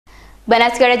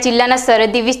બનાસકાંઠા જિલ્લાના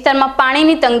સરહદી વિસ્તારમાં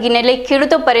પાણીની તંગીને લઈ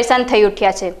ખેડૂતો પરેશાન થઈ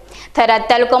ઉઠ્યા છે। થરાદ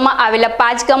તાલુકામાં આવેલા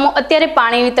 5 ગામો અત્યારે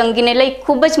પાણીની તંગીને લઈ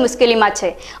ખૂબ જ મુશ્કેલીમાં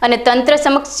છે અને તંત્ર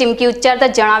સમક્ષ ચીમકી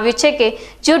ઉચ્ચારતા જણાવ્યું છે કે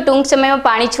જો ટૂંક સમયમાં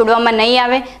પાણી છોડવામાં નહીં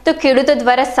આવે તો ખેડૂતો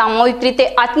દ્વારા સામૂહિક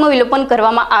રીતે આત્મવિલોપન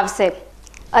કરવામાં આવશે।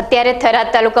 અત્યારે થરાદ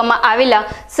તાલુકામાં આવેલા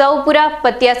સૌપુરા,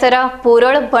 પતિયાસરા,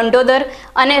 ભોરડ, ભંડોદર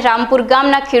અને રામપુર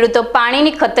ગામના ખેડૂતો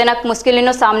પાણીની ખતરનાક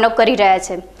મુશ્કેલીનો સામનો કરી રહ્યા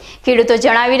છે। ખેડૂતો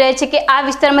જણાવી રહ્યા છે કે આ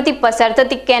વિસ્તારમાંથી પસાર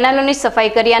થતી કેનાલોની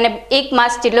સફાઈ કરી અને 1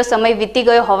 માસ જેટલો સમય વીતી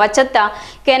ગયો હોવા છતાં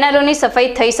કેનાલોની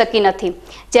સફાઈ થઈ શકી નથી,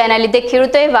 જેના લીધે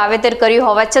ખેડૂતોએ વાવેતર કર્યું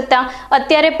હોવા છતાં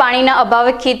અત્યારે પાણીના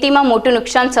અભાવે ખેતીમાં મોટું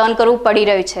નુકસાન સહન કરવું પડી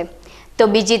રહ્યું છે। તો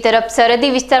બીજી તરફ સરહદી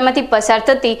વિસ્તારમાંથી પસાર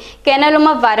થતી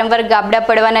કેનાલોમાં વારંવાર ગાબડા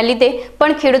પડવાના લીધે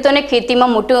પણ ખેડૂતોને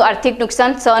ખેતીમાં મોટું આર્થિક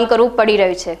નુકસાન સહન કરવું પડી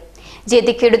રહ્યું છે,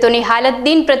 જેથી ખેડૂતોની હાલત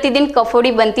દિન પ્રતિદિન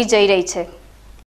કફોડી બનતી જઈ રહી છે।